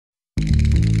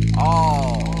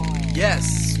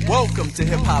Yes, welcome to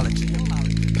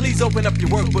Hipology. Please open up your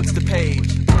workbooks to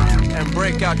page and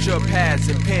break out your pads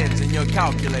and pens and your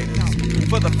calculators.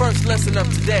 For the first lesson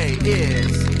of today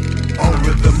is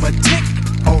arithmetic,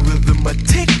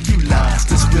 arithmeticulous.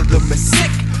 This rhythm is sick,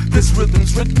 this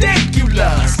rhythm's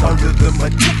ridiculous.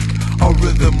 Arithmetic,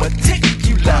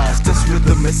 arithmeticulous. This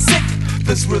rhythm is sick,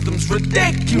 this rhythm's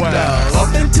ridiculous. Well,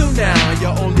 up until now,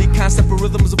 your only concept for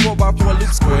rhythm was a 4x4 loop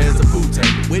square as a pool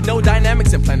table with no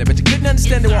dynamics implanted. But you couldn't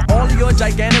understand it while all of your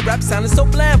gigantic rap sounded so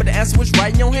bland. But the answer was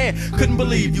right in your hand. Couldn't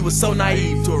believe you were so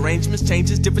naive to arrangements,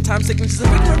 changes, different time signatures, and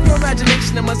figure of your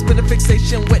imagination. There must have been a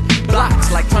fixation with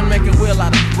blocks, like trying to make a wheel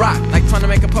out of rock, like trying to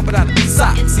make a puppet out of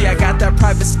sock. See, I got that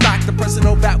private stock, the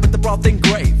personal bat with the broth and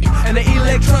gravy, and the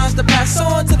electrons to pass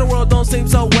on to the world don't seem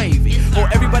so wavy. Or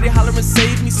everybody hollering,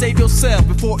 save me, save yourself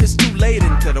before it's too late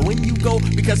into the when you go,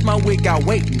 because my wig got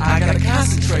waiting. I gotta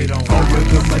concentrate on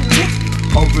arithmetic,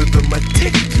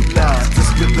 arithmeticulous. This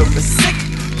rhythm is sick,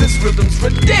 this rhythm's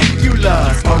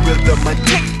ridiculous.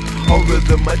 Arithmetic,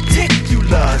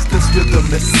 arithmeticulous. This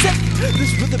rhythm is sick,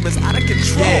 this rhythm is out of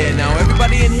control. Yeah, now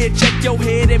everybody in here check your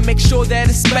head and make sure that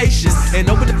it's spacious, and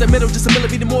open up the middle just a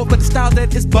millimeter more for the style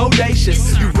that is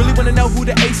bodacious. You really wanna know who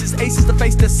the ace is? Ace is the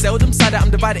face that's seldom sighted. I'm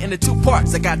divided into two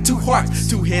parts. I got two hearts,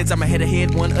 two heads. I'm a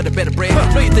head, one of the better bread.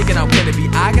 No, you thinking I'm gonna be?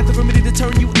 I got the remedy to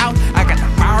turn you out. I got the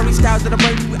fiery styles that'll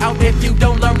burn you out if you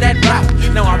don't learn that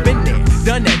route. Now I've been there,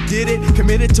 done that, did it,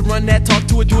 committed to run that, talk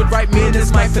to it, do it right. Me and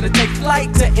this mic finna take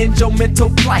flight to end your mental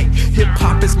plight. Hip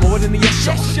hop is more than a yes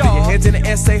show. Put your hands in the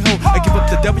air, say ho. I give up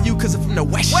the W cause I'm from the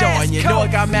West Shore, and you know I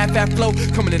got mad fat flow.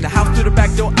 Coming in the house through the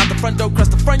back door, out the front door, across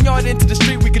the front yard into the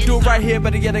street. We can do it right here,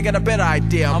 but yet I got a better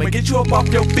idea. I'ma get you up off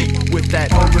your feet with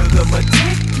that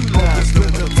arithmeticulous.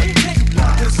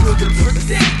 This rhythm's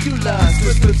ridiculous.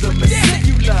 This rhythm is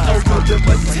ridiculous.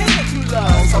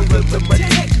 Arithmeticulous.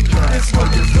 Arithmeticulous. This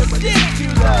rhythm's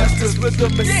ridiculous. This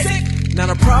rhythm is sick. Now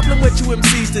the problem with you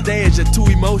MCs today is you're too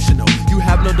emotional. You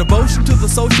have no devotion to the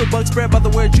social bug spread by the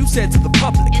words you said to the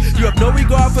public. You have no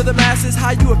regard for the masses,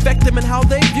 how you affect them and how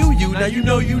they view you. Now you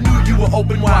know you knew you were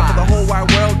open wide for the whole wide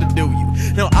world to do you.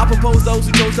 Now I propose those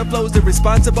who chose the flows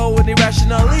irresponsible and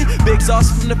irrationally be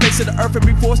exhausted from the face of the earth and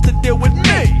be forced to deal with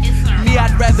me. Me,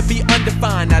 I'd rather be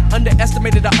undefined, not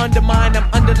underestimated or undermined. I'm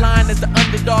underlined as the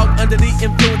underdog under the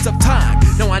influence of time.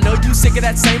 Now I know you sick of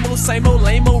that same old,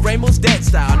 lame-o, Ramos dead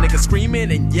style. Niggas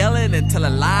screaming and yelling and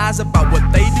telling lies about what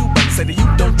they do, but say that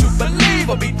you don't you believe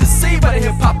or be deceived by the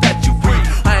hip-hop that you breathe.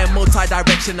 I am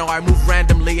multi-directional, I move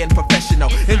randomly and professional,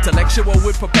 intellectual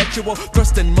with perpetual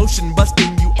thrust and motion,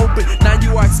 busting you open. Now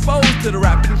you are exposed to the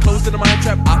rap and closed to the mind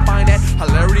trap. I find that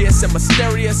hilarious and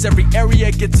mysterious. Every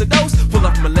area gets a dose full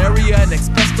of malaria and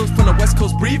asbestos from the west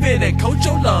coast. Breathe in and coat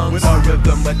your lungs with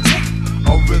arithmetic,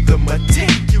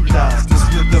 arithmeticulous. This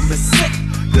rhythm is sick,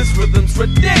 this rhythm's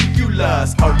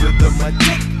ridiculous.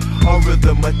 Arithmetic,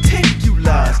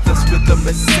 arithmeticulous. This rhythm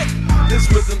is sick, this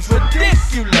rhythm's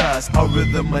ridiculous.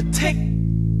 Arithmetic,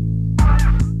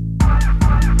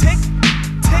 tick,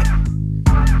 tick,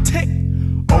 tick.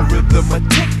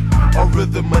 Arithmetic,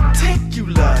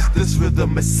 arithmeticulous. This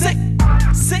rhythm is sick,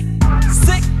 sick,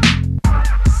 sick.